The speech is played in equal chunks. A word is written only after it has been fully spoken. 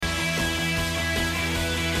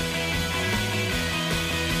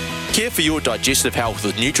Care for your digestive health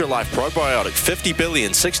with Nutrilife Probiotic 50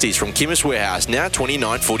 billion 60s from Chemist Warehouse, now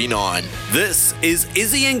 $29.49. This is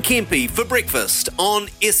Izzy and Kempy for breakfast on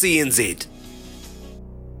SENZ.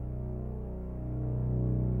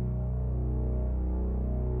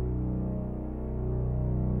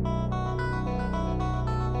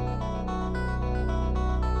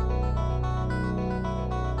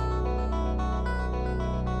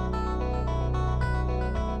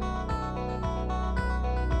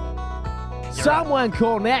 Someone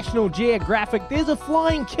called National Geographic. There's a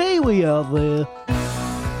flying kiwi out there.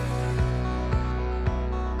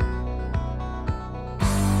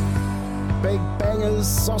 Big bangers,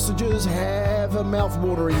 sausages have a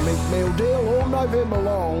mouth-watering meat meal deal all November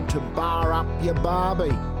long to bar up your barbie.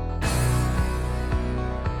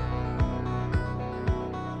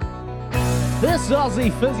 This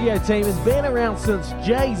Aussie physio team has been around since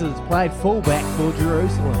Jesus played fullback for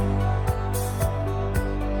Jerusalem.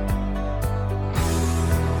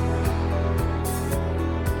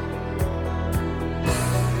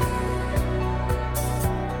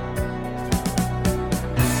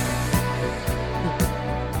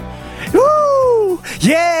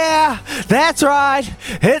 Yeah, that's right.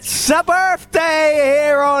 It's a birthday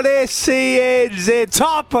here on SENZ.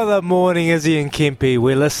 Top of the morning, Izzy and Kempy.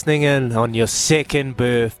 We're listening in on your second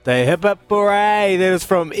birthday. Hip hip hooray. That is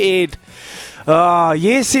from Ed. Oh,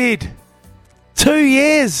 yes, Ed. 2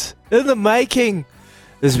 years in the making.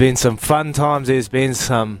 There's been some fun times. There's been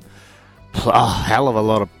some hell of a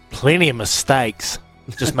lot of plenty of mistakes.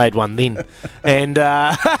 Just made one then. And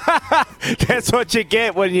that's what you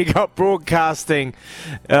get when you got broadcasting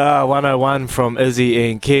 101 from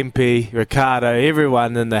Izzy and Kempy, Ricardo,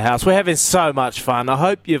 everyone in the house. We're having so much fun. I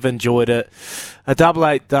hope you've enjoyed it. A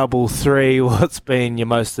 8833, what's been your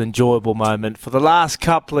most enjoyable moment for the last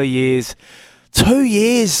couple of years? 2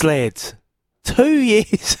 years, lads. 2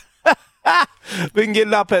 years. Been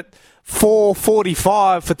getting up at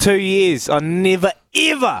 4:45 for 2 years. I never,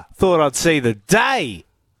 ever thought I'd see the day.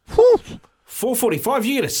 Whew. 4:45?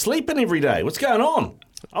 You get to sleep in every day. What's going on?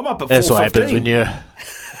 I'm up at 4:15. That's what happens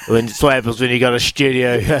that's what happens when you got a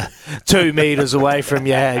studio 2 metres away from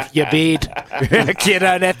your bed. You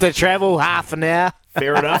don't have to travel half an hour.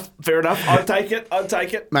 Fair enough. I'll take it.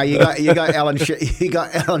 Mate, you got Alan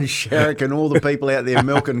Sherrick and all the people out there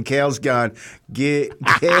milking cows going, get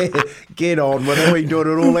on with it. We've been doing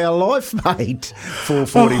it all our life, mate.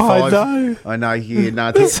 4:45. I know. Yeah,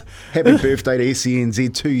 no. Happy birthday to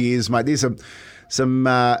SENZ. 2 years, mate. There's some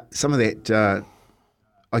of that.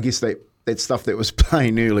 I guess that stuff that was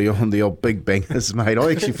playing early on, the old Big Bangers, mate.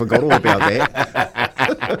 I actually forgot all about that.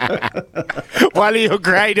 One of your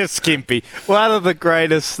greatest, Skimpy. One of the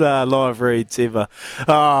greatest live reads ever.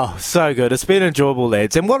 Oh, so good. It's been enjoyable,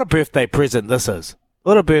 lads. And what a birthday present this is.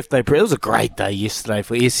 What a birthday present. It was a great day yesterday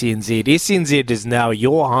for SENZ. SENZ is now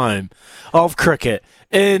your home of cricket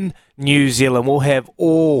in New Zealand. We'll have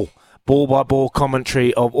all ball-by-ball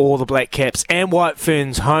commentary of all the Black Caps and White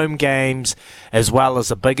Ferns home games, as well as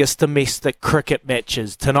the biggest domestic cricket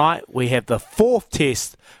matches. Tonight, we have the fourth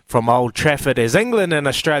test from Old Trafford as England and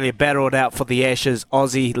Australia battled out for the Ashes.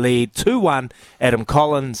 Aussie lead 2-1. Adam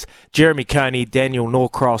Collins, Jeremy Coney, Daniel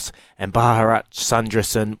Norcross and Bharat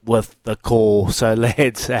Sunderson with the call. So,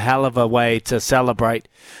 lads, a hell of a way to celebrate.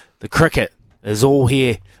 The cricket is all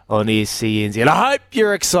here on SENZ. And I hope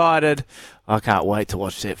you're excited. I can't wait to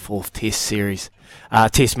watch that fourth test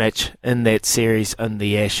match in that series in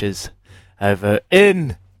the Ashes over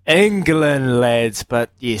in England, lads. But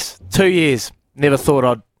yes, 2 years. Never thought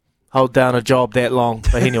I'd hold down a job that long.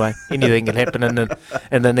 But anyway, anything can happen in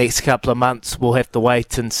the next couple of months. We'll have to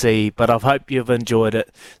wait and see. But I hope you've enjoyed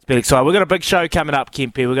it. It's been exciting. We've got a big show coming up,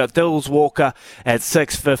 Kempy. We've got Dills Walker at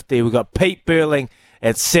 6:50. We've got Pete Burling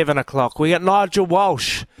at 7 o'clock. We got Nigel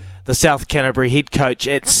Walsh, the South Canterbury head coach,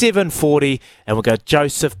 at 7:40, and we've got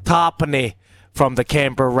Joseph Tapane from the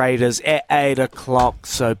Canberra Raiders at 8 o'clock,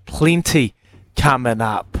 so plenty coming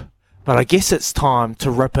up. But I guess it's time to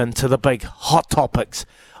rip into the big hot topics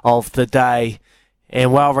of the day.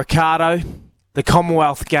 And well, Ricardo, the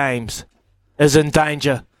Commonwealth Games is in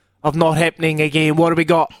danger of not happening again. What do we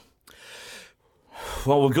got?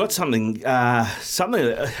 Well, we've got something it came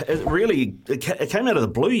out of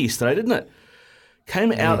the blue yesterday, didn't it?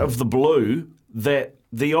 Came out of the blue that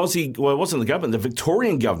the Aussie, well, it wasn't the government, the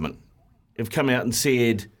Victorian government have come out and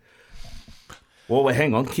said, well,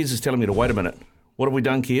 hang on, Kez is telling me to wait a minute. What have we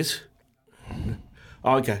done, Kez?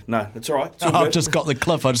 Oh, okay. No, it's all right. It's all I've good. just got the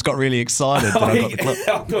clip. I just got really excited that I got the clip.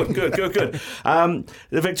 Oh, good.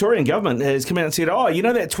 The Victorian government has come out and said,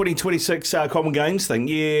 that 2026 Common Games thing,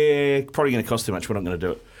 probably going to cost too much. We're not going to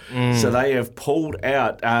do it. So they have pulled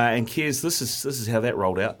out. And Kez, this is how that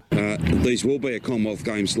rolled out. These will be a Commonwealth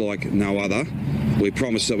Games like no other. We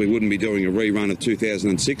promised that we wouldn't be doing a rerun of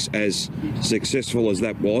 2006, as successful as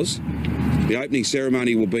that was. The opening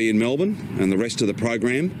ceremony will be in Melbourne, and the rest of the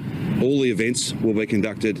program, all the events will be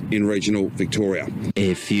conducted in regional Victoria.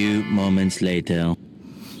 A few moments later.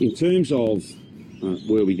 In terms of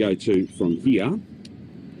where we go to from here,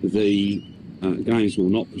 the Games will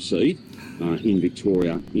not proceed in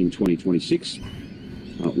Victoria in 2026.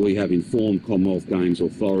 We have informed Commonwealth Games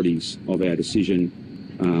authorities of our decision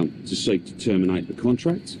to seek to terminate the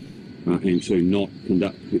contract and to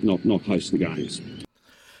not host the Games.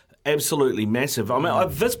 Absolutely massive. I mean,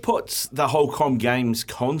 this puts the whole Com Games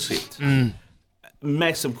concept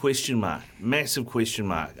massive question mark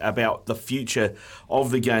about the future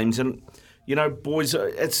of the games. And boys,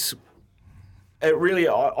 it really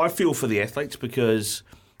I feel for the athletes because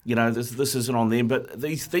this isn't on them, but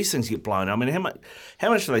these things get blown. I mean, how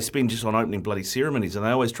much do they spend just on opening bloody ceremonies? And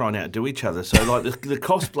they always try and outdo each other. So like the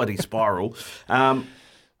cost bloody spiral.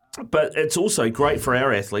 But it's also great for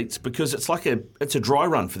our athletes because it's like it's a dry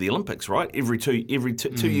run for the Olympics, right? Every two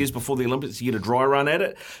years before the Olympics, you get a dry run at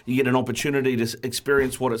it. You get an opportunity to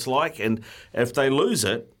experience what it's like. And if they lose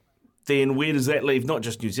it, then where does that leave not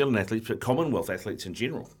just New Zealand athletes, but Commonwealth athletes in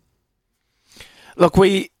general? Look,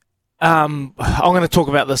 I'm going to talk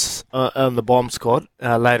about this on the Bomb Squad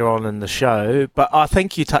later on in the show, but I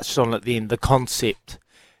think you touched on it then, the concept.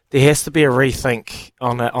 There has to be a rethink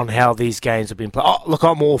on how these games have been played. Oh, look,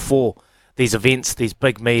 I'm all for these events, these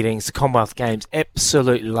big meetings, the Commonwealth Games.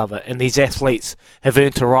 Absolutely love it. And these athletes have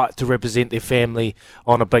earned a right to represent their family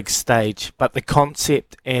on a big stage. But the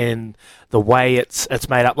concept and the way it's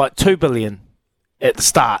made up, like $2 billion at the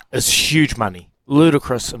start is huge money,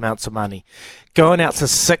 ludicrous amounts of money. Going out to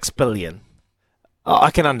 $6 billion,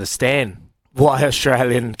 I can understand why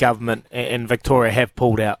Australian government and Victoria have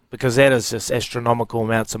pulled out, because that is just astronomical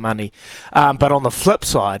amounts of money. But on the flip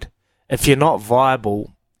side, if you're not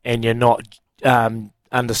viable and you're not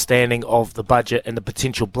understanding of the budget and the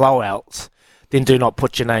potential blowouts, then do not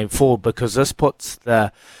put your name forward, because this puts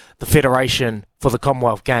the Federation for the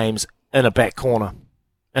Commonwealth Games in a back corner.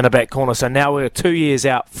 So now we're 2 years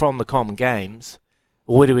out from the Common Games.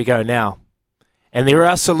 Where do we go now? And there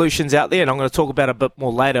are solutions out there, and I'm going to talk about it a bit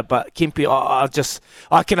more later. But Kempi,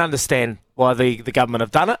 I can understand why the government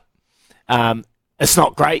have done it. It's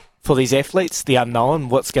not great for these athletes, the unknown,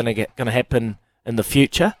 what's going to happen in the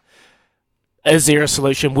future. Is there a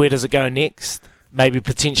solution? Where does it go next? Maybe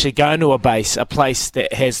potentially going to a place that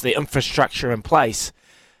has the infrastructure in place,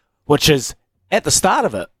 which is at the start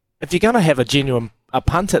of it. If you're going to have a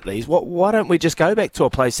punt at these, why don't we just go back to a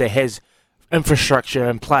place that has infrastructure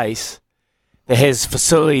in place, that has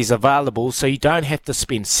facilities available, so you don't have to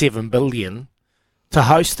spend $7 billion to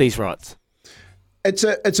host these rights? It's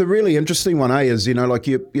a really interesting one, is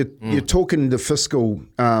you're talking the fiscal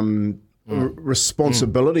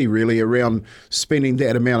responsibility really around spending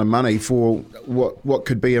that amount of money for what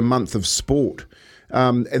could be a month of sport.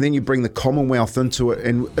 And then you bring the Commonwealth into it,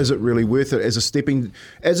 and is it really worth it as a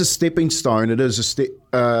stepping stone? It is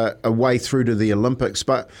a way through to the Olympics,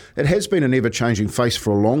 but it has been an ever-changing face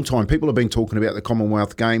for a long time. People have been talking about the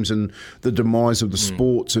Commonwealth Games and the demise of the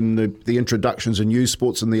sports and the introductions of new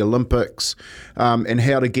sports in the Olympics, and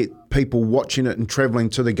how to get people watching it and travelling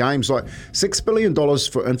to the games. Like $6 billion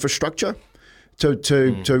for infrastructure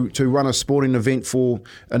to run a sporting event for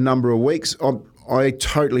a number of weeks. I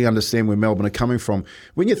totally understand where Melbourne are coming from.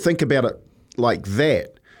 When you think about it like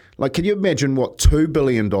that, can you imagine what $2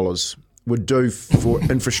 billion would do for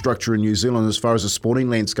infrastructure in New Zealand as far as a sporting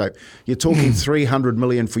landscape? You're talking $300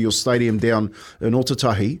 million for your stadium down in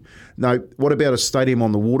Otatahi. Now, what about a stadium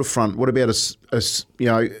on the waterfront? What about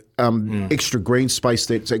extra green space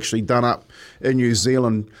that's actually done up in New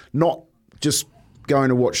Zealand, not just going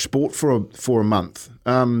to watch sport for a month?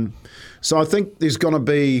 So I think there's going to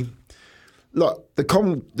be... Look, the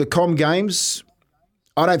Com Games,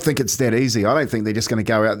 I don't think it's that easy. I don't think they're just going to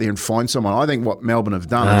go out there and find someone. I think what Melbourne have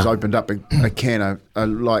done is opened up a can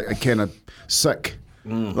of sick.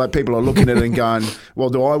 Like people are looking at it and going, well,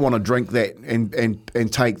 do I want to drink that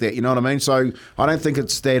and take that? You know what I mean? So I don't think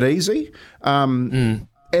it's that easy. And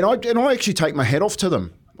I actually take my hat off to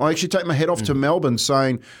them. I actually take my hat off to Melbourne,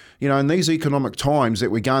 saying, in these economic times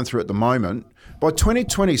that we're going through at the moment, by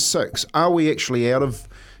 2026, are we actually out of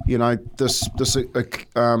this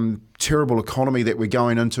terrible economy that we're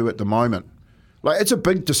going into at the moment? Like, it's a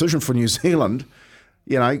big decision for New Zealand,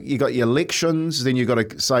 You know, you got your elections, then you got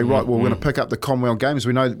to say, right, well, we're going to pick up the Commonwealth Games.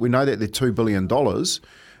 We know that they're $2 billion.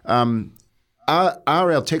 Are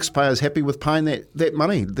our taxpayers happy with paying that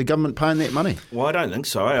money? The government paying that money? Well, I don't think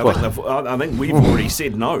so. I think we've already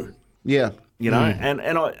said no. Yeah, you know, and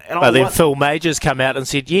but then Phil Majors come out and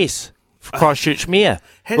said yes. Christchurch Mayor,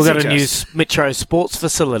 we've got a new Metro Sports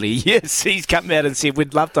facility. Yes, he's come out and said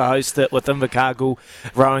we'd love to host it with Invercargill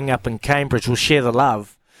rowing up in Cambridge. We'll share the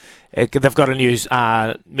love. They've got a new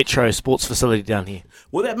Metro Sports facility down here.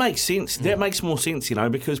 Well, that makes sense. That makes more sense, you know,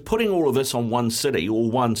 because putting all of this on one city or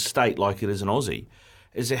one state like it is in Aussie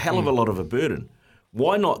is a hell of a lot of a burden.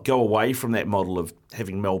 Why not go away from that model of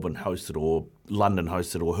having Melbourne hosted or London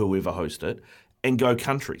hosted or whoever host it and go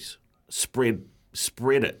countries? Spread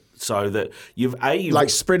it so that you've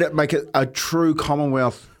spread it, make it a true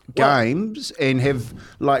Commonwealth Games and have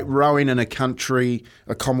like rowing in a country,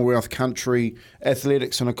 a Commonwealth country,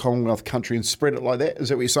 athletics in a Commonwealth country, and spread it like that. Is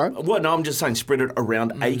that what you're saying? Well, no, I'm just saying spread it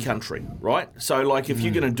around a country, right? So, like, if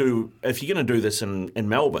you're going to do this in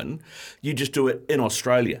Melbourne, you just do it in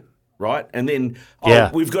Australia, right? And then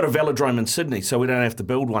we've got a velodrome in Sydney, so we don't have to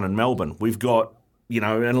build one in Melbourne. We've got an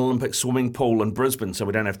Olympic swimming pool in Brisbane, so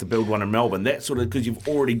we don't have to build one in Melbourne. That sort of because you've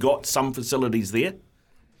already got some facilities there.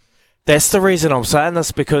 That's the reason I'm saying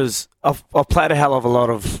this, because I've played a hell of a lot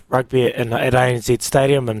of rugby at ANZ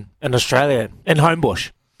Stadium in Australia, in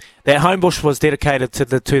Homebush. That Homebush was dedicated to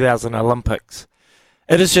the 2000 Olympics.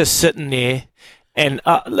 It is just sitting there, and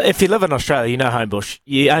if you live in Australia, you know Homebush.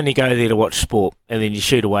 You only go there to watch sport, and then you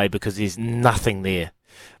shoot away because there's nothing there.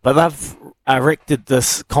 But they've erected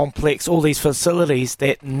this complex, all these facilities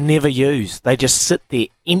that never use. They just sit there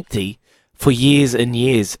empty for years and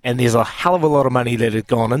years, and there's a hell of a lot of money that has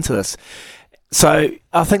gone into this. So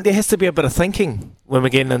I think there has to be a bit of thinking when we're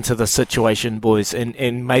getting into this situation, boys,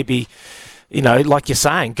 and maybe, like you're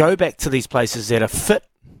saying, go back to these places that are fit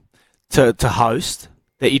to host,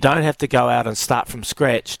 that you don't have to go out and start from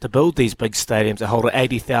scratch to build these big stadiums that hold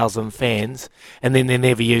 80,000 fans, and then they're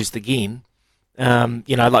never used again.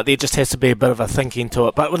 There just has to be a bit of a thinking to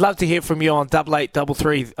it. But we'd love to hear from you on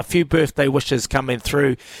 8833. A few birthday wishes coming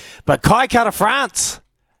through. But Kai Kara France,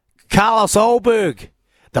 Carlos Olberg,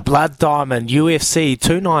 the Blood Diamond UFC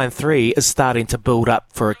 293 is starting to build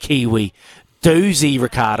up for a Kiwi doozy,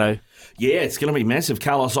 Ricardo. Yeah, it's going to be massive.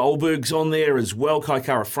 Carlos Olberg's on there as well. Kai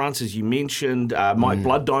Kara France, as you mentioned, Mike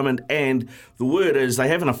Blood Diamond. And the word is, they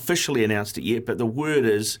haven't officially announced it yet, but the word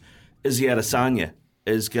is Izzy Adesanya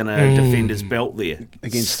is going to defend his belt there.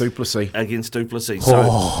 Against Duplessis.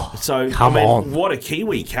 So what a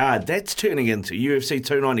Kiwi card. That's turning into UFC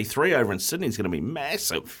 293 over in Sydney. Is going to be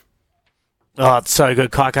massive. Oh, it's so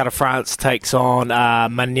good. Kai Kara France takes on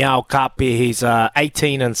Manuel Kapi. He's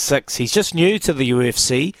 18-6. He's just new to the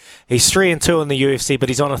UFC. He's 3-2 in the UFC, but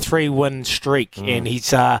he's on a 3-win streak. And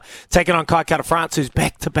he's taking on Kai Kara France, who's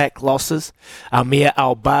back-to-back losses. Amir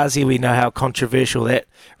Albazi, we know how controversial that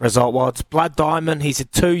result was. Blood Diamond, he's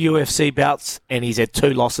had 2 UFC bouts, and he's had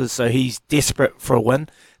 2 losses, so he's desperate for a win.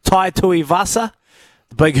 Tai Tuivasa,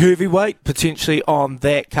 the big heavyweight, potentially on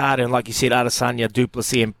that card. And like you said, Adesanya,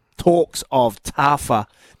 Duplessis, and talks of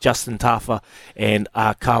Justin Tafa, and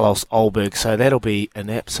Carlos Olberg. So that'll be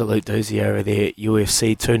an absolute doozy over there at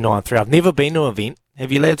UFC 293. I've never been to an event.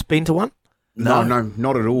 Have you lads been to one? No,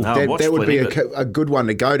 not at all. No, that would be a good one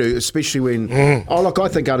to go to, especially when. I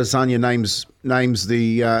think Adesanya names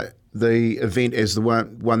the event as the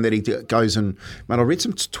one that he goes and. Man, I read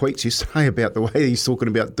some tweets yesterday about the way he's talking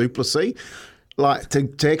about Duplessis, like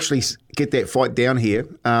to actually get that fight down here.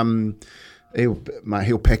 He'll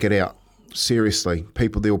pack it out. Seriously,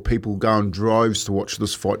 people go in droves to watch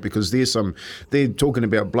this fight because they're talking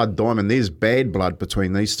about Blood Diamond. There's bad blood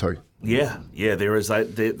between these two. Yeah, there is.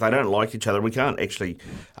 They don't like each other. We can't actually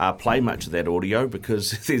play much of that audio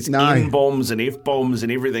because there's N-bombs and F-bombs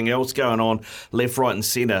and everything else going on left, right and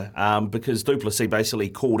centre because Duplessis basically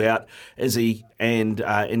called out Izzy and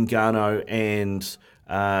Ngannou and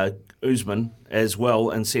Usman as well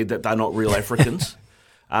and said that they're not real Africans.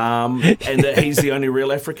 And that he's the only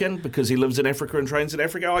real African because he lives in Africa and trains in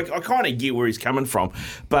Africa. I kind of get where he's coming from,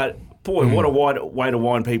 but boy, what a way to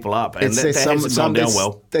wind people up, and that hasn't gone down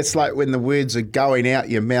well. That's like when the words are going out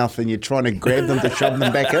your mouth and you're trying to grab them to shove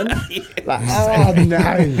them back in. Oh no,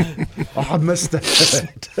 I missed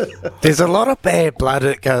it. There's a lot of bad blood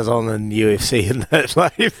that goes on in the UFC, and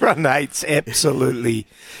like everyone hates absolutely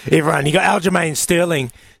everyone. You got Aljamain Sterling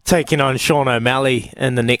taking on Sean O'Malley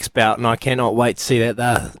in the next bout, and I cannot wait to see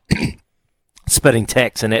that. spitting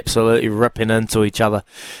tacks and absolutely ripping into each other.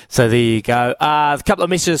 So there you go. A couple of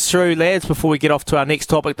messages through, lads, before we get off to our next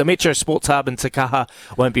topic. The Metro Sports Hub in Takaha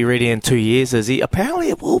won't be ready in 2 years, is he? Apparently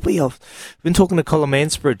it will be. I've been talking to Colin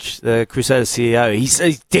Mansbridge, the Crusaders CEO.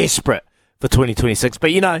 He's desperate for 2026,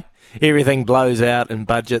 but everything blows out in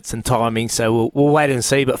budgets and timing, so we'll wait and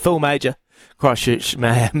see. But Phil Major, Christchurch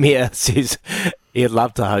Mayor, says he'd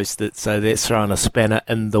love to host it, so that's throwing a spanner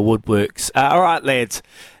in the woodworks. All right, lads.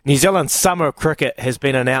 New Zealand's summer of cricket has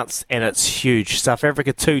been announced, and it's huge. South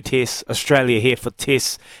Africa 2 tests, Australia here for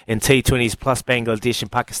tests and T20s, plus Bangladesh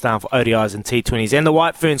and Pakistan for ODIs and T20s. And the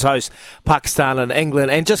White Ferns host Pakistan and England.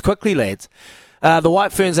 And just quickly, lads, the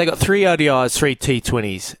White Ferns, they got 3 ODIs, 3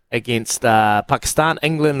 T20s against Pakistan.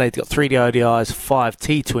 England, they've got 3 ODIs, 5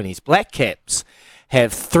 T20s. Black Caps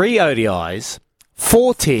have 3 ODIs,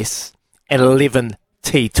 4 tests, and 11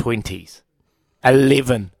 T20s.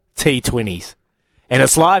 11 T20s. And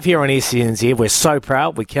it's live here on SCNZ. We're so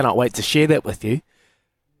proud. We cannot wait to share that with you.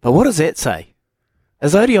 But what does that say?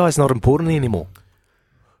 Is ODIs not important anymore?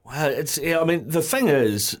 Well, the thing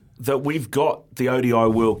is that we've got the ODI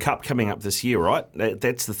World Cup coming up this year, right?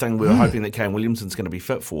 That's the thing we're hoping that Kane Williamson's going to be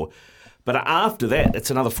fit for. But after that,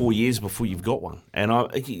 it's another 4 years before you've got one. And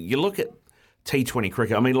you look at T20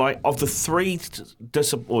 cricket, of the 3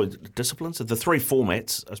 disciplines, the 3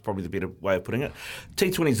 formats, that's probably the better way of putting it,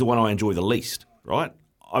 T20 is the one I enjoy the least, right?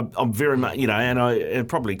 I'm very much, and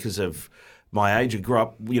probably because of my age, I grew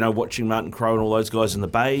up, watching Martin Crowe and all those guys in the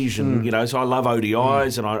beige, and so I love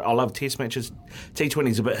ODIs and I love Test matches. T20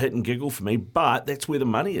 is a bit hit and giggle for me, but that's where the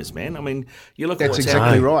money is, man. You look at That's what's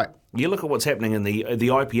exactly right. You look at what's happening in the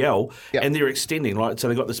IPL, and they're extending, right? So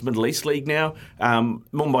they've got this Middle East League now,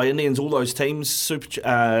 Mumbai Indians, all those teams,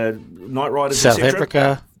 Knight Riders, South etc.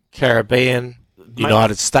 Africa, Caribbean,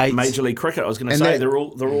 United States, Major League Cricket. I was going to say they're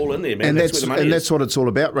all in there, man. And that's where the money is. that's what it's all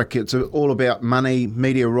about, Rick. It's all about money,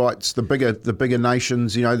 media rights, the bigger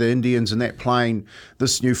nations, the Indians and that playing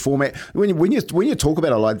this new format. When you talk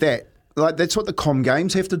about it like that, that's what the Com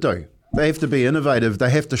Games have to do. They have to be innovative. They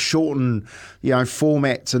have to shorten,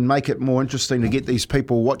 formats and make it more interesting to get these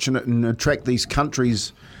people watching it and attract these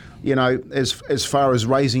countries, as far as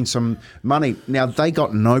raising some money. Now, they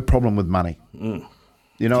got no problem with money.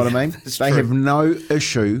 You know what I mean? They have no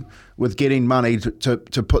issue with getting money to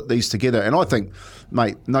put these together. And I think,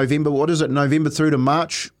 mate, November through to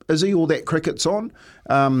March, all that cricket's on.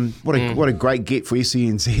 What a great get for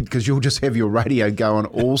SENZ, because you'll just have your radio going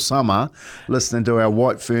all summer listening to our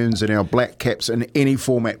White Ferns and our Black Caps in any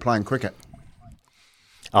format playing cricket.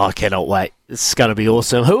 Oh, I cannot wait. It's going to be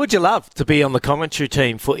awesome. Who would you love to be on the commentary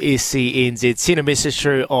team for SCNZ? Send a message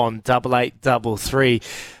through on 8833.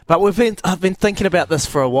 But I've been thinking about this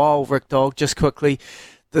for a while, Rick Dog, just quickly.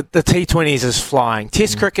 The T20s is flying.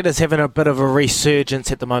 Test cricket is having a bit of a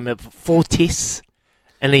resurgence at the moment. 4 tests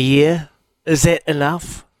in a year, is that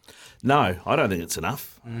enough? No, I don't think it's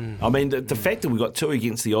enough. The fact that we've got 2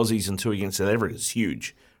 against the Aussies and 2 against South Africa is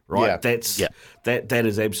huge, right? Yeah. That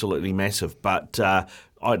is absolutely massive. But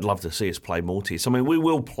I'd love to see us play more tests. We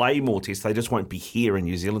will play more tests. They just won't be here in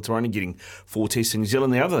New Zealand. We're only getting 4 tests in New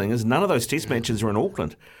Zealand. The other thing is none of those test matches are in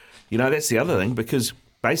Auckland. That's the other thing, because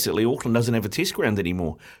basically Auckland doesn't have a test ground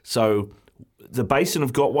anymore. So the Basin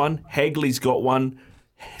have got one, Hagley's got one,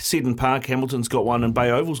 Seddon Park, Hamilton's got one, and Bay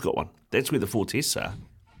Oval's got one. That's where the 4 tests are.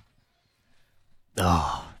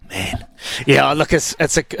 Oh, man. Yeah, look, it's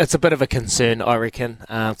a bit of a concern, I reckon.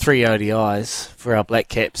 3 ODIs for our Black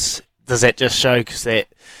Caps. Does that just show that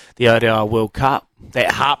the ODI World Cup,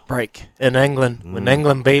 that heartbreak in England, when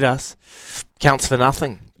England beat us, counts for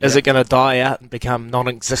nothing? Is it going to die out and become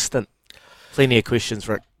non-existent? Plenty of questions,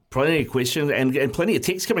 Rick. Plenty of questions and plenty of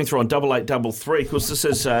texts coming through on 8833, because this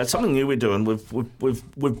is something new we're doing.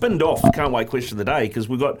 We've binned off Can't Wait question of the day because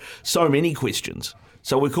we've got so many questions.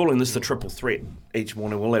 So we're calling this the triple threat. Each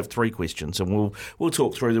morning we'll have 3 questions and we'll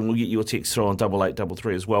talk through them. We'll get your text through on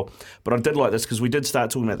 8833 as well. But I did like this because we did start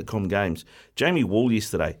talking about the Com Games. Jamie Wall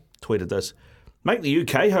yesterday tweeted this: make the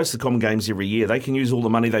UK host the Com Games every year. They can use all the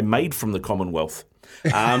money they made from the Commonwealth.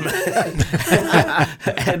 And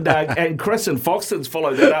Chris and Foxton's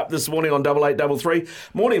followed that up this morning on 8833.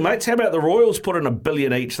 Morning, mates. How about the Royals put in $1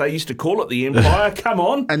 billion each? They used to call it the Empire. Come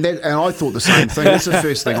on. And I thought the same thing. That's the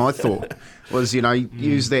first thing I thought was,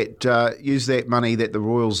 use that money that the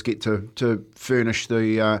Royals get to furnish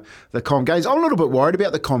the Com Games. I'm a little bit worried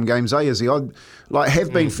about the Com Games, Izzy. I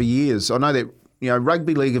have been for years. I know that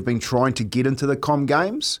Rugby League have been trying to get into the Com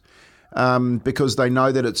Games. Because they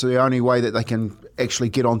know that it's the only way that they can actually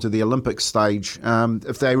get onto the Olympic stage.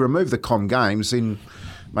 If they remove the Com Games, then,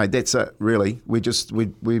 mate, that's it, really. We're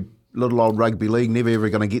little old Rugby League, never ever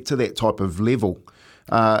going to get to that type of level.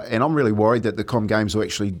 And I'm really worried that the Com Games are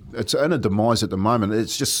it's in a demise at the moment.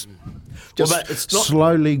 It's just it's not,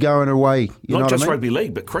 slowly going away. You know not what just I mean? rugby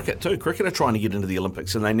league, but cricket too. Cricket are trying to get into the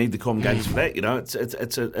Olympics, and they need the Com Games for that.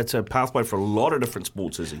 It's a pathway for a lot of different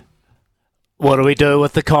sports, Izzy. What do we do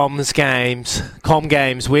with the Com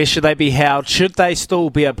Games, where should they be held? Should they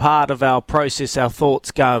still be a part of our process, our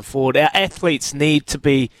thoughts going forward? Our athletes need to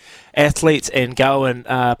be athletes and go and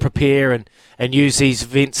prepare and use these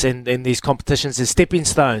events and these competitions as stepping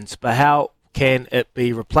stones. But how can it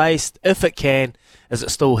be replaced? If it can, does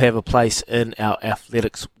it still have a place in our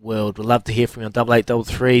athletics world? We'd love to hear from you on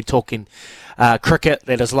 8833 talking cricket.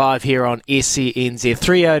 That is live here on SENZ.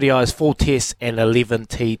 3 ODIs, 4 tests and 11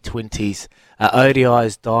 T20s.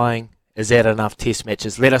 ODIs dying. Is that enough test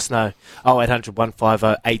matches? Let us know. 0800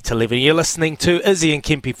 150 811. You're listening to Izzy and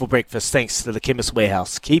Kempy for breakfast. Thanks to the Chemist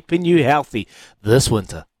Warehouse. Keeping you healthy this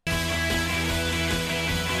winter.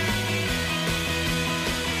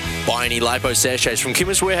 Buy any lipo sachets from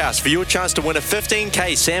Chemist Warehouse for your chance to win a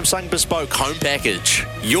 15k Samsung Bespoke home package.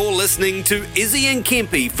 You're listening to Izzy and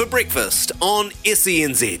Kempy for breakfast on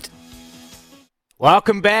SENZ.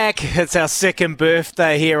 Welcome back. It's our second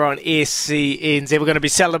birthday here on SENZ. We're going to be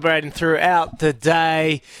celebrating throughout the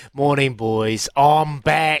day. Morning, boys. I'm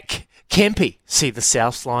back. Kempy, see the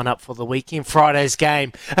Souths line up for the weekend. Friday's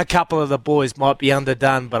game, a couple of the boys might be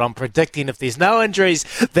underdone, but I'm predicting if there's no injuries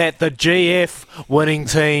that the GF winning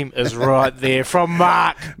team is right there. From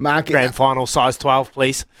Mark, grand final size 12,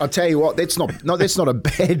 please. I'll tell you what, that's not a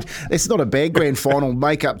bad grand final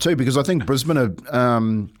makeup too, because I think Brisbane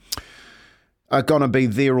are going to be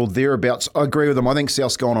there or thereabouts. I agree with them. I think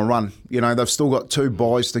South's going on a run. You know, they've still got 2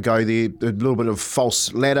 buys to go there. A little bit of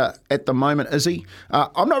false ladder at the moment, Izzy.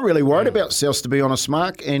 I'm not really worried about Souths, to be honest,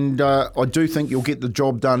 Mark, and I do think you'll get the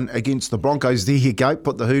job done against the Broncos. There you go.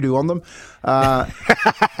 Put the hoodoo on them. But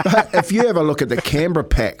if you have a look at the Canberra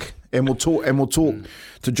pack, and we'll talk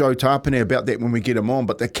to Joe Tarpany about that when we get him on,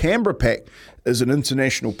 but the Canberra pack is an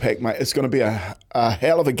international pack, mate. It's going to be a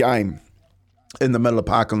hell of a game in the middle of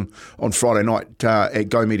park on Friday night at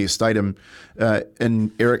Go Media Stadium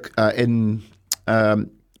in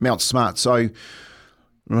Mount Smart. So,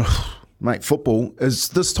 mate, football is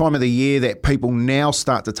this time of the year that people now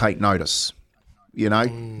start to take notice. You know,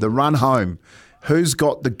 the run home. Who's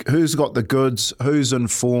got the goods? Who's in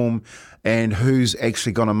form? And who's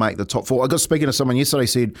actually going to make the top 4? I got speaking to someone yesterday.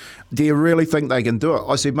 Said, "Do you really think they can do it?"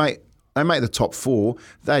 I said, "Mate, they make the top 4.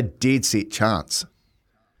 They're a dead set chance."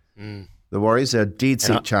 The Warriors are a dead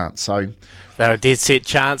set chance. So they're a dead set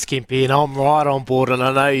chance, Kempy, and I'm right on board. And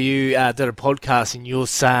I know you did a podcast and you're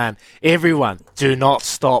saying, everyone, do not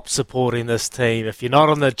stop supporting this team. If you're not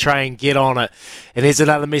on the train, get on it. And here's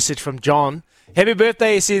another message from John. Happy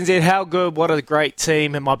birthday, SNZ. How good. What a great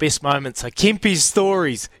team. And my best moments are Kempy's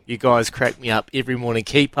stories. You guys crack me up every morning.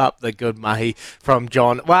 Keep up the good mahi from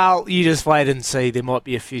John. Well, you just wait and see. There might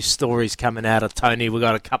be a few stories coming out of Tony. We've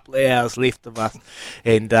got a couple of hours left of us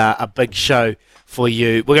and a big show for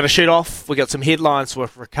you. We're going to shoot off. We've got some headlines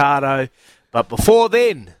with Ricardo. But before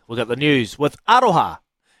then, we've got the news with Aroha.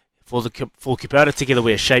 For Kia ora, together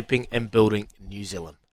we're shaping and building New Zealand.